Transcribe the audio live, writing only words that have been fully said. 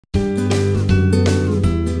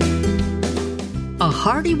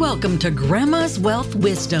hearty welcome to Grandma's Wealth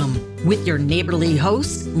Wisdom with your neighborly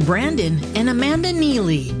hosts, Brandon and Amanda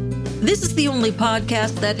Neely. This is the only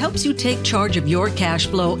podcast that helps you take charge of your cash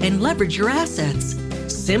flow and leverage your assets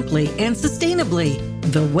simply and sustainably,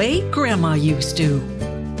 the way Grandma used to.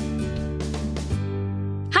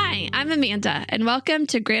 Hi, I'm Amanda, and welcome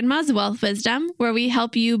to Grandma's Wealth Wisdom, where we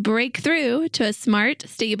help you break through to a smart,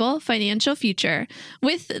 stable financial future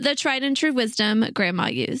with the tried and true wisdom Grandma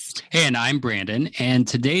used. Hey, and I'm Brandon, and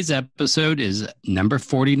today's episode is number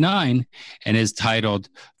 49 and is titled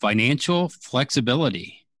Financial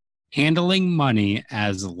Flexibility, Handling Money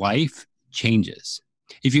as Life Changes.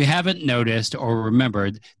 If you haven't noticed or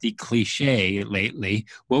remembered, the cliche lately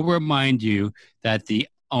will remind you that the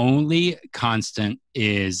only constant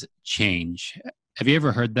is change. Have you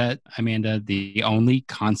ever heard that, Amanda? The only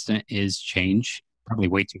constant is change? Probably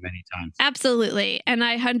way too many times. Absolutely. And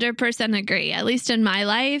I 100% agree. At least in my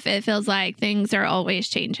life, it feels like things are always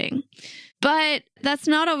changing. But that's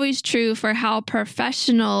not always true for how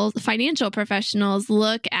financial professionals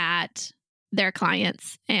look at their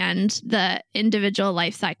clients and the individual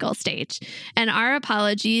life cycle stage. And our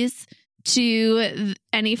apologies to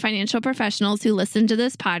any financial professionals who listen to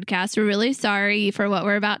this podcast. We're really sorry for what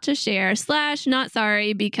we're about to share, / not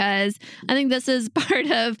sorry, because I think this is part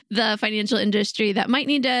of the financial industry that might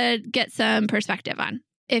need to get some perspective on.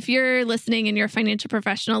 If you're listening and you're a financial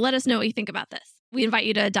professional, let us know what you think about this. We invite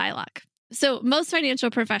you to a dialogue. So most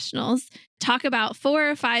financial professionals talk about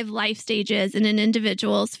 4 or 5 life stages in an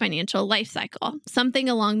individual's financial life cycle, something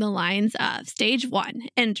along the lines of stage 1,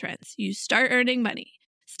 entrance, you start earning money.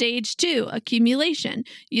 Stage 2, accumulation,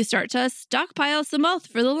 you start to stockpile some wealth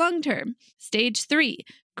for the long term. Stage 3,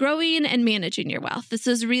 growing and managing your wealth. This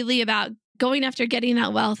is really about going after getting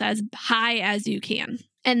that wealth as high as you can.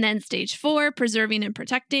 And then stage 4, preserving and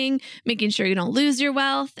protecting, making sure you don't lose your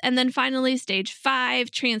wealth. And then finally, stage 5,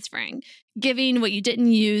 transferring, giving what you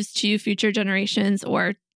didn't use to future generations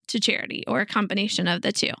or to charity, or a combination of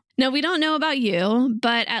the two. Now, we don't know about you,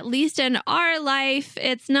 but at least in our life,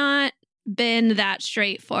 it's not been that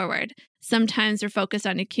straightforward. Sometimes we're focused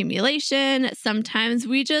on accumulation. Sometimes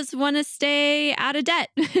we just want to stay out of debt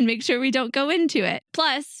and make sure we don't go into it.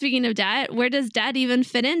 Plus, speaking of debt, where does debt even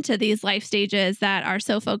fit into these life stages that are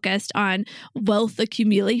so focused on wealth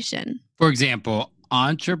accumulation? For example,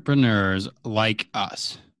 entrepreneurs like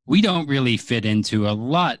us, we don't really fit into a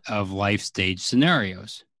lot of life stage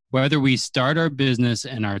scenarios. Whether we start our business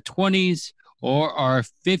in our 20s or our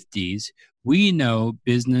 50s, we know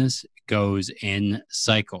business goes in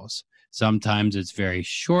cycles. Sometimes it's very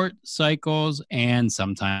short cycles and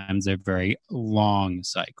sometimes they're very long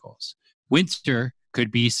cycles. Winter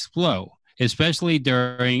could be slow, especially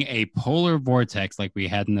during a polar vortex like we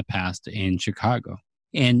had in the past in Chicago.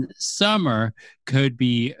 And summer could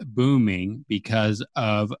be booming because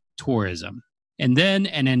of tourism. And then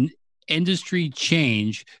an industry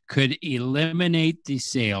change could eliminate the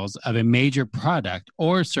sales of a major product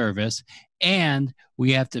or service, and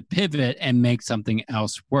we have to pivot and make something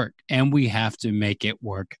else work. And we have to make it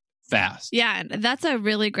work fast. Yeah, that's a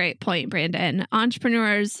really great point, Brandon.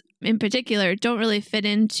 Entrepreneurs in particular don't really fit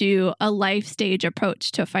into a life stage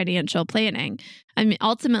approach to financial planning. I mean,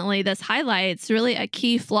 ultimately, this highlights really a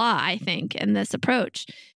key flaw, I think, in this approach.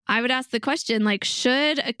 I would ask the question,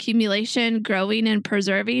 should accumulation, growing, and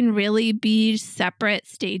preserving really be separate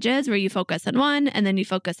stages where you focus on one and then you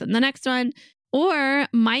focus on the next one? Or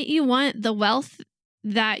might you want the wealth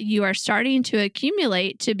that you are starting to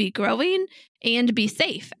accumulate to be growing and be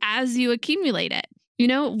safe as you accumulate it?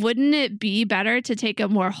 Wouldn't it be better to take a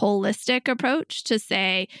more holistic approach to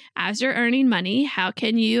say, as you're earning money, how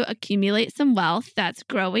can you accumulate some wealth that's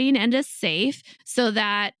growing and is safe so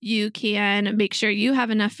that you can make sure you have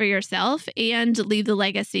enough for yourself and leave the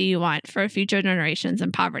legacy you want for future generations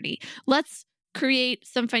in poverty? Let's create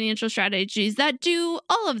some financial strategies that do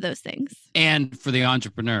all of those things. And for the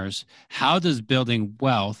entrepreneurs, how does building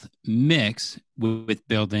wealth mix with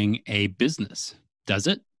building a business? Does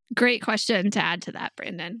it? Great question to add to that,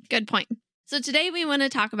 Brandon. Good point. So today we want to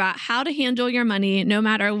talk about how to handle your money no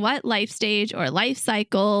matter what life stage or life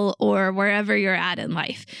cycle or wherever you're at in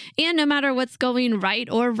life, and no matter what's going right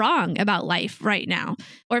or wrong about life right now.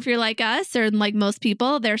 Or if you're like us or like most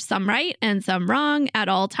people, there's some right and some wrong at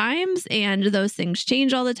all times, and those things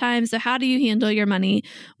change all the time. So how do you handle your money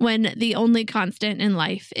when the only constant in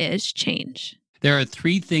life is change? There are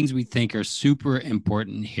 3 things we think are super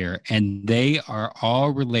important here, and they are all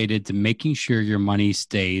related to making sure your money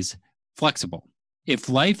stays flexible. If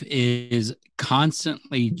life is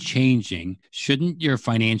constantly changing, shouldn't your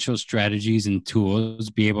financial strategies and tools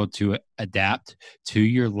be able to adapt to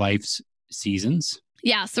your life's seasons?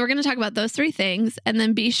 Yeah, so we're going to talk about those 3 things, and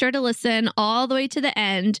then be sure to listen all the way to the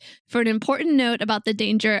end for an important note about the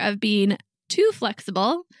danger of being too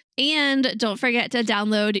flexible. And don't forget to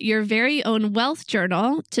download your very own wealth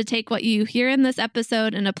journal to take what you hear in this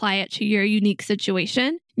episode and apply it to your unique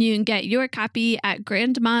situation. You can get your copy at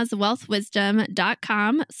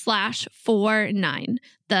grandmaswealthwisdom.com/49.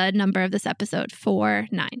 The number of this episode,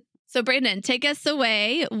 49. So Brandon, take us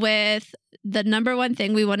away with the number one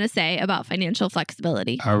thing we want to say about financial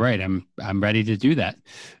flexibility. All right, I'm ready to do that.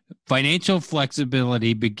 Financial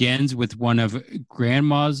flexibility begins with one of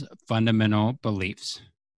Grandma's fundamental beliefs.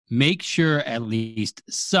 Make sure at least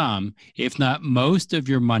some, if not most of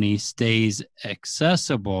your money stays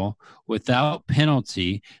accessible without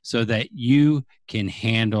penalty so that you can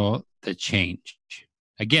handle the change.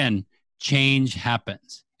 Again, change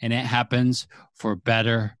happens, and it happens for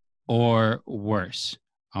better or worse,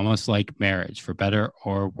 almost like marriage, for better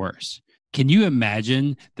or worse. Can you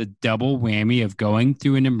imagine the double whammy of going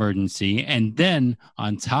through an emergency and then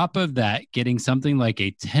on top of that, getting something like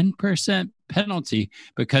a 10% penalty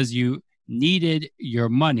because you needed your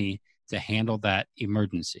money to handle that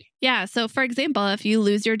emergency? Yeah. So for example, if you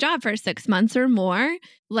lose your job for 6 months or more,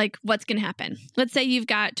 like what's going to happen? Let's say you've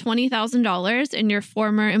got $20,000 in your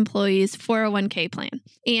former employee's 401k plan.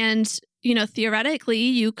 And theoretically,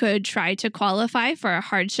 you could try to qualify for a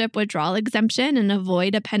hardship withdrawal exemption and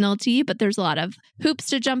avoid a penalty, but there's a lot of hoops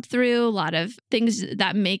to jump through, a lot of things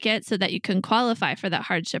that make it so that you can qualify for that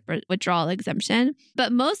hardship withdrawal exemption.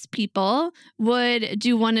 But most people would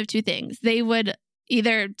do one of 2 things. They would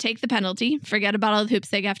either take the penalty, forget about all the hoops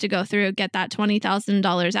they have to go through, get that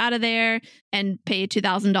 $20,000 out of there and pay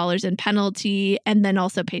 $2,000 in penalty, and then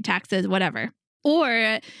also pay taxes, whatever.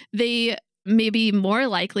 Or they maybe more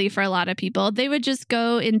likely for a lot of people, they would just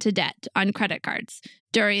go into debt on credit cards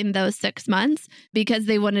during those 6 months because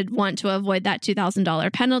they want to avoid that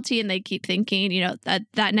 $2,000 penalty. And they keep thinking,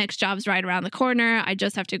 that next job's right around the corner. I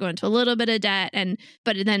just have to go into a little bit of debt.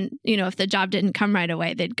 But then, if the job didn't come right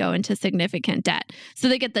away, they'd go into significant debt. So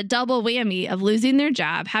they get the double whammy of losing their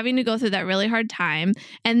job, having to go through that really hard time,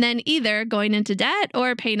 and then either going into debt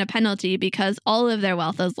or paying a penalty because all of their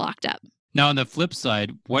wealth is locked up. Now, on the flip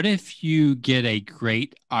side, what if you get a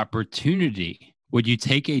great opportunity? Would you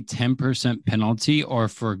take a 10% penalty or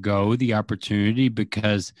forgo the opportunity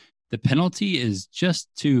because the penalty is just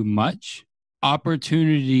too much?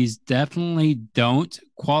 Opportunities definitely don't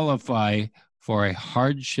qualify for a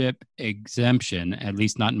hardship exemption, at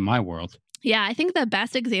least not in my world. Yeah, I think the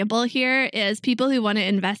best example here is people who want to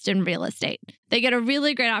invest in real estate. They get a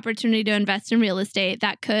really great opportunity to invest in real estate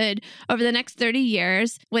that could, over the next 30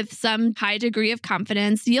 years, with some high degree of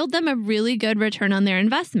confidence, yield them a really good return on their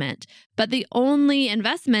investment. But the only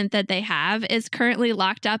investment that they have is currently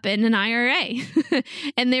locked up in an IRA.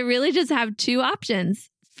 And they really just have 2 options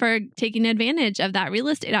for taking advantage of that real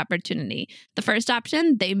estate opportunity. The first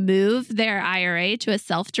option, they move their IRA to a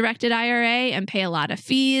self-directed IRA and pay a lot of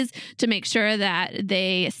fees to make sure that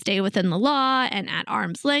they stay within the law and at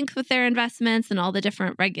arm's length with their investments and all the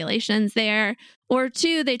different regulations there. Or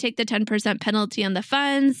 2, they take the 10% penalty on the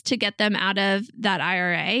funds to get them out of that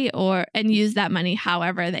IRA and use that money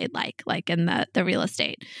however they'd like in the real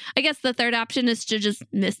estate. I guess the third option is to just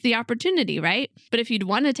miss the opportunity, right? But if you'd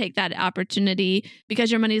want to take that opportunity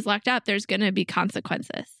because your money's locked up, there's going to be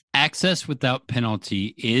consequences. Access without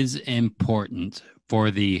penalty is important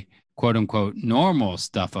for the quote unquote normal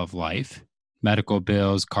stuff of life, medical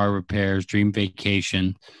bills, car repairs, dream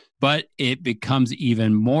vacation. But it becomes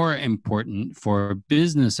even more important for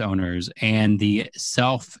business owners and the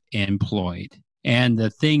self-employed. And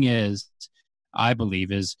the thing is, I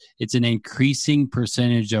believe, is it's an increasing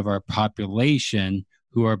percentage of our population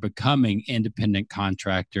who are becoming independent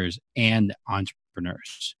contractors and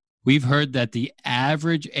entrepreneurs. We've heard that the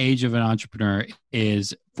average age of an entrepreneur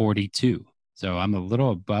is 42. So I'm a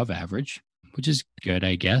little above average, which is good,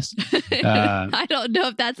 I guess. I don't know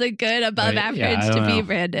if that's a good above average to be,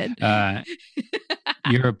 Brandon.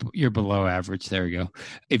 You're below average. There you go.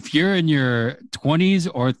 If you're in your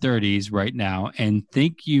 20s or 30s right now and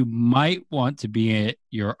think you might want to be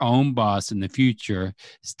your own boss in the future,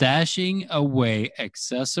 stashing away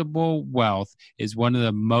accessible wealth is one of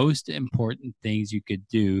the most important things you could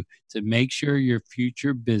do to make sure your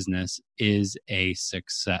future business is a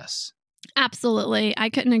success. Absolutely. I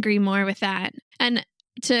couldn't agree more with that. And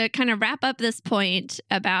to kind of wrap up this point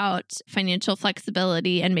about financial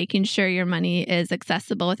flexibility and making sure your money is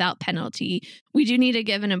accessible without penalty, we do need to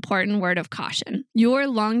give an important word of caution. Your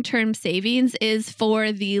long-term savings is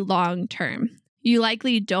for the long term. You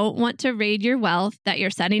likely don't want to raid your wealth that you're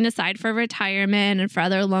setting aside for retirement and for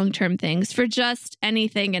other long-term things for just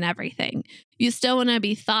anything and everything. You still want to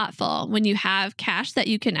be thoughtful when you have cash that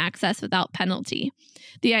you can access without penalty.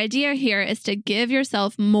 The idea here is to give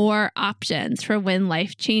yourself more options for when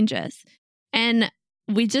life changes. And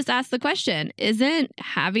we just asked the question, isn't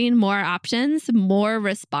having more options more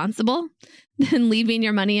responsible than leaving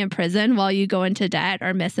your money in prison while you go into debt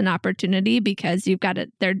or miss an opportunity because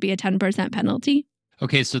there'd be a 10% penalty?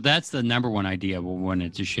 Okay, so that's the number one idea we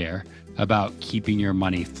wanted to share about keeping your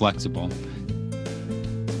money flexible.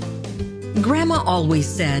 Grandma always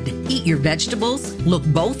said, eat your vegetables, look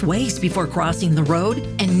both ways before crossing the road,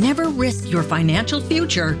 and never risk your financial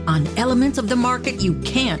future on elements of the market you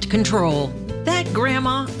can't control. That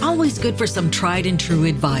grandma, always good for some tried and true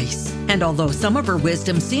advice. And although some of her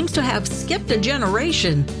wisdom seems to have skipped a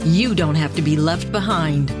generation, you don't have to be left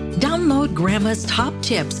behind. Download Grandma's top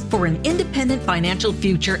tips for an independent financial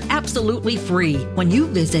future absolutely free when you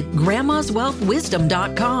visit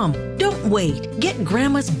grandmaswealthwisdom.com. Don't wait. Get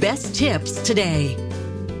Grandma's best tips today.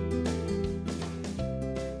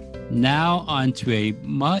 Now on to a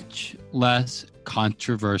much less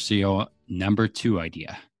controversial number 2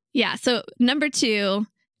 idea. Yeah. So number 2,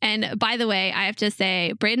 and by the way, I have to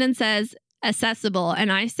say, Brandon says accessible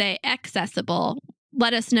and I say accessible.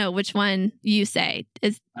 Let us know which one you say.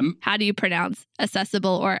 How do you pronounce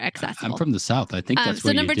accessible or accessible? I'm from the South. I think that's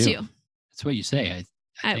what you do. So number 2. That's what you say.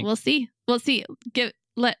 I think. We'll see.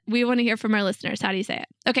 We want to hear from our listeners. How do you say it?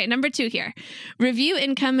 Okay. Number 2 here. Review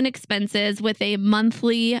income and expenses with a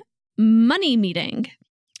monthly money meeting.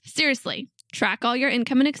 Seriously. Track all your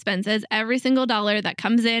income and expenses, every single dollar that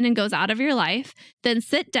comes in and goes out of your life, then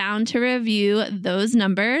sit down to review those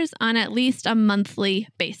numbers on at least a monthly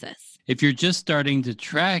basis. If you're just starting to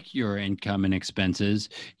track your income and expenses,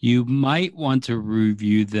 you might want to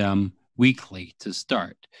review them weekly to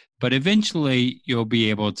start, but eventually you'll be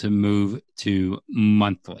able to move to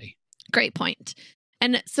monthly. Great point.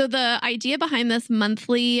 And so the idea behind this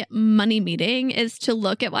monthly money meeting is to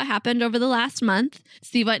look at what happened over the last month,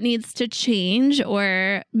 see what needs to change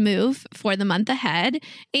or move for the month ahead,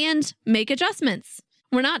 and make adjustments.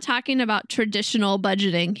 We're not talking about traditional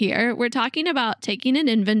budgeting here. We're talking about taking an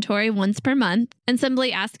inventory once per month and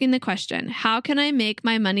simply asking the question, how can I make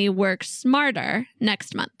my money work smarter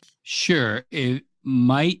next month? Sure. It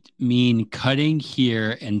might mean cutting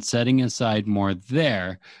here and setting aside more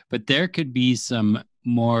there, but there could be some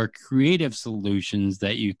more creative solutions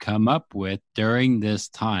that you come up with during this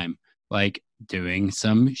time, like doing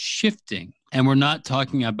some shifting. And we're not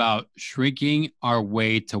talking about shrinking our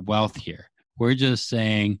way to wealth here. We're just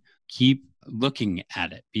saying, keep looking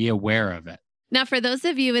at it, be aware of it. Now, for those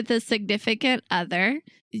of you with a significant other,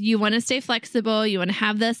 you want to stay flexible. You want to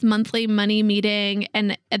have this monthly money meeting,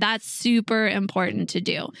 and that's super important to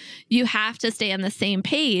do. You have to stay on the same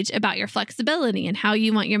page about your flexibility and how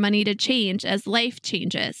you want your money to change as life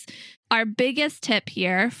changes. Our biggest tip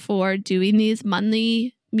here for doing these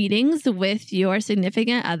monthly meetings with your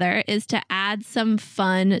significant other is to add some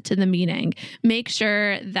fun to the meeting. Make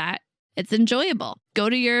sure that it's enjoyable. Go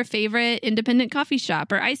to your favorite independent coffee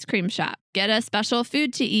shop or ice cream shop. Get a special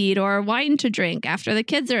food to eat or wine to drink after the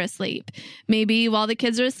kids are asleep. Maybe while the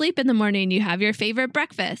kids are asleep in the morning, you have your favorite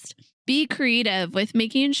breakfast. Be creative with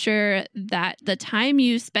making sure that the time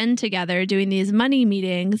you spend together doing these money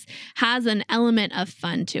meetings has an element of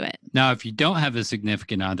fun to it. Now, if you don't have a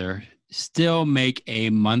significant other, still make a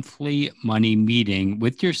monthly money meeting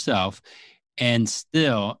with yourself and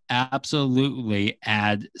still absolutely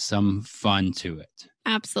add some fun to it.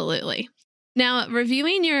 Absolutely. Now,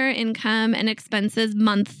 reviewing your income and expenses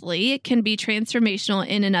monthly can be transformational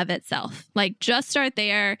in and of itself. Like, just start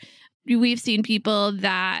there. We've seen people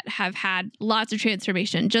that have had lots of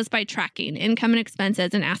transformation just by tracking income and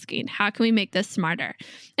expenses and asking, how can we make this smarter?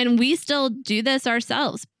 And we still do this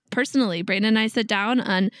ourselves. Personally, Brandon and I sit down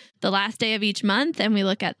on the last day of each month and we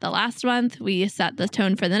look at the last month. We set the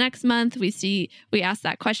tone for the next month. We ask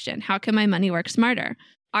that question, how can my money work smarter?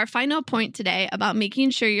 Our final point today about making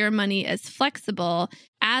sure your money is flexible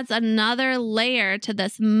adds another layer to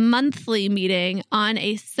this monthly meeting on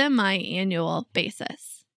a semi-annual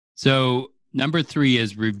basis. So number 3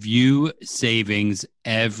 is review savings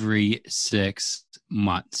every 6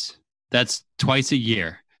 months. That's twice a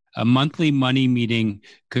year. A monthly money meeting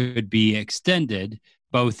could be extended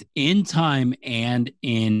both in time and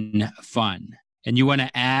in fun. And you want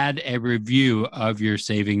to add a review of your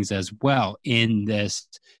savings as well in this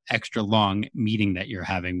extra long meeting that you're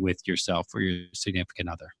having with yourself or your significant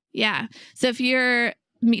other. Yeah. So if you're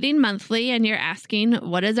meeting monthly and you're asking,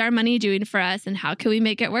 what is our money doing for us and how can we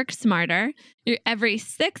make it work smarter? Every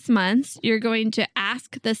 6 months, you're going to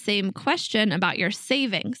ask the same question about your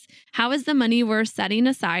savings. How is the money we're setting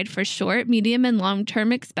aside for short, medium, and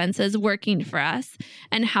long-term expenses working for us?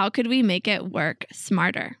 And how could we make it work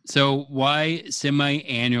smarter? So why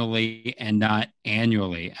semi-annually and not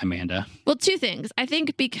annually, Amanda? Well, two things. I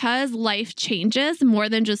think because life changes more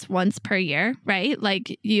than just once per year, right?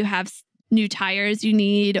 Like you have new tires you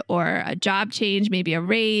need or a job change, maybe a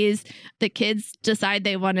raise. The kids decide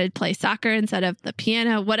they want to play soccer instead of the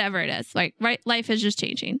piano, whatever it is. Like, right, life is just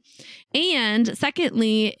changing. And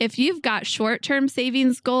secondly, if you've got short-term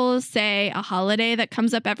savings goals, say a holiday that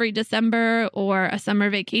comes up every December or a summer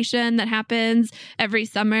vacation that happens every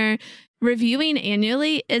summer, reviewing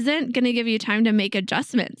annually isn't going to give you time to make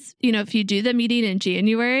adjustments. If you do the meeting in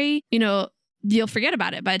January, you'll forget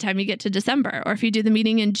about it by the time you get to December. Or if you do the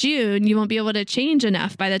meeting in June, you won't be able to change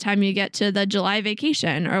enough by the time you get to the July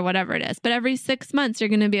vacation or whatever it is. But every 6 months, you're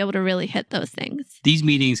going to be able to really hit those things. These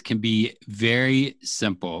meetings can be very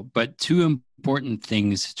simple, but two important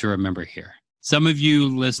things to remember here. Some of you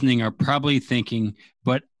listening are probably thinking,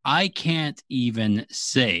 but I can't even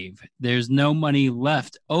save. There's no money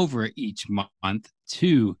left over each month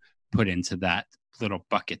to put into that little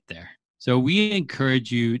bucket there. So we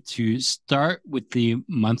encourage you to start with the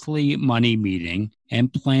monthly money meeting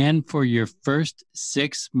and plan for your first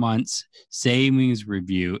 6 months savings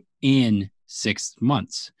review in 6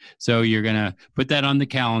 months. So you're going to put that on the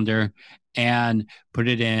calendar and put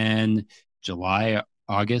it in July,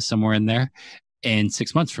 August, somewhere in there, in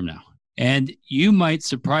 6 months from now. And you might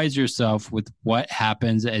surprise yourself with what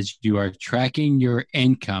happens as you are tracking your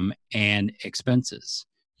income and expenses.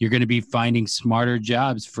 You're going to be finding smarter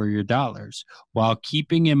jobs for your dollars while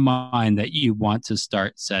keeping in mind that you want to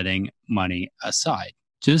start setting money aside.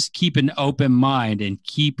 Just keep an open mind and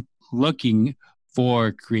keep looking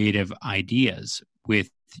for creative ideas with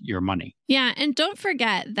your money. Yeah. And don't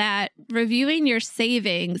forget that reviewing your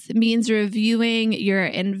savings means reviewing your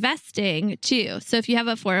investing too. So if you have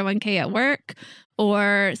a 401k at work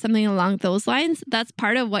or something along those lines, that's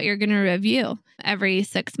part of what you're going to review every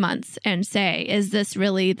 6 months and say, is this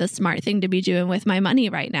really the smart thing to be doing with my money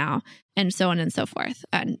right now? And so on and so forth.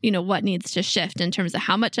 And, what needs to shift in terms of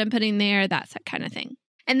how much I'm putting there, that kind of thing.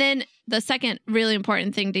 And then the second really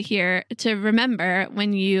important thing to remember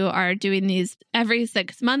when you are doing these every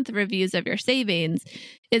 6 month reviews of your savings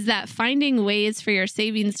is that finding ways for your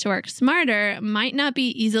savings to work smarter might not be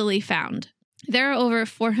easily found. There are over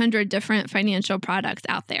 400 different financial products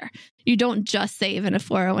out there. You don't just save in a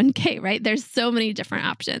 401k, right? There's so many different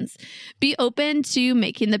options. Be open to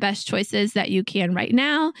making the best choices that you can right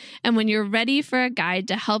now. And when you're ready for a guide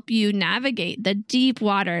to help you navigate the deep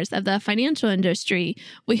waters of the financial industry,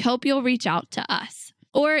 we hope you'll reach out to us.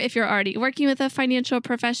 Or if you're already working with a financial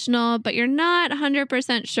professional, but you're not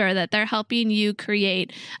 100% sure that they're helping you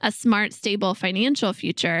create a smart, stable financial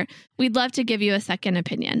future, we'd love to give you a second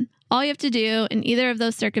opinion. All you have to do in either of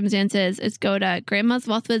those circumstances is go to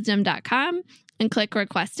grandmaswealthwisdom.com and click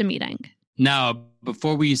request a meeting. Now,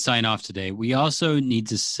 before we sign off today, we also need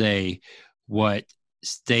to say what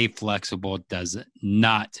stay flexible does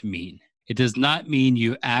not mean. It does not mean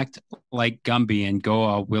you act like Gumby and go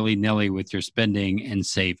all willy-nilly with your spending and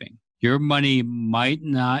saving. Your money might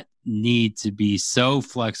not need to be so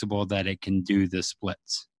flexible that it can do the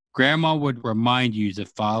splits. Grandma would remind you to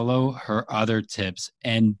follow her other tips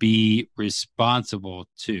and be responsible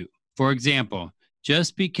too. For example,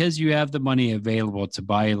 just because you have the money available to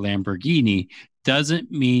buy a Lamborghini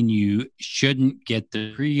doesn't mean you shouldn't get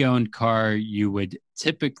the pre-owned car you would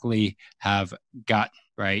typically have gotten,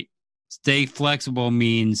 right? Stay flexible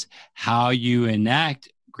means how you enact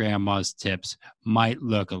Grandma's tips might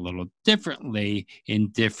look a little differently in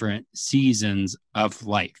different seasons of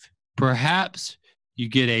life. Perhaps you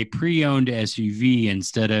get a pre-owned SUV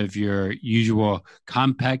instead of your usual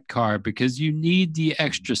compact car because you need the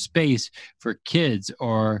extra space for kids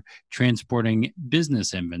or transporting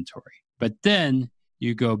business inventory. But then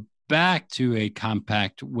you go back to a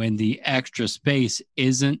compact when the extra space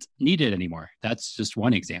isn't needed anymore. That's just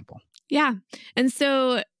one example. Yeah. And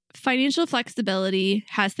so financial flexibility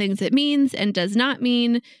has things it means and does not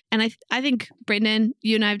mean. And I think, Brendan,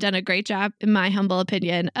 you and I have done a great job, in my humble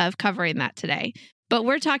opinion, of covering that today. But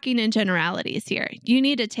we're talking in generalities here. You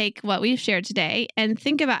need to take what we've shared today and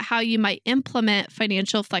think about how you might implement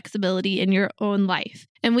financial flexibility in your own life.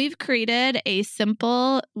 And we've created a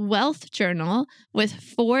simple wealth journal with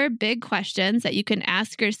 4 big questions that you can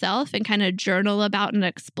ask yourself and kind of journal about and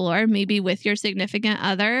explore, maybe with your significant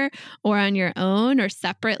other or on your own or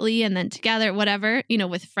separately and then together, whatever,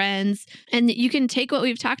 with friends. And you can take what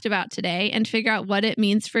we've talked about today and figure out what it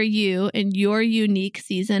means for you in your unique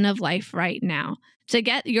season of life right now. To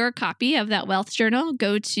get your copy of that wealth journal,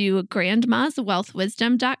 go to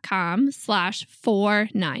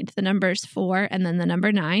grandmaswealthwisdom.com/49. The number's 4 and then the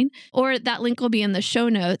number 9. Or that link will be in the show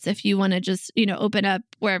notes if you want to just, open up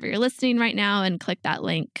wherever you're listening right now and click that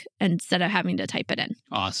link instead of having to type it in.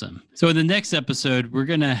 Awesome. So in the next episode, we're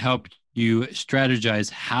going to help you strategize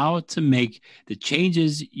how to make the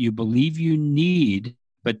changes you believe you need,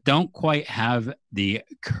 but don't quite have the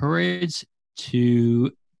courage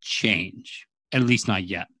to change. At least not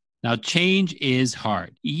yet. Now, change is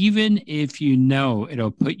hard, even if you know it'll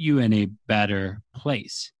put you in a better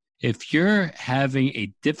place. If you're having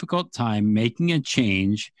a difficult time making a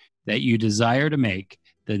change that you desire to make,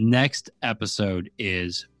 the next episode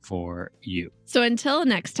is for you. So until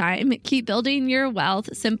next time, keep building your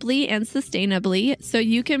wealth simply and sustainably so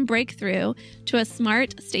you can break through to a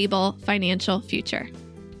smart, stable financial future.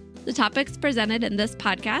 The topics presented in this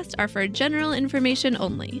podcast are for general information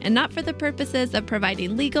only and not for the purposes of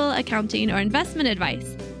providing legal, accounting, or investment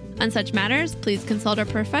advice. On such matters, please consult a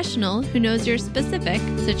professional who knows your specific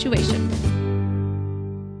situation.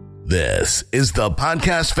 This is the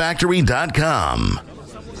podcastfactory.com.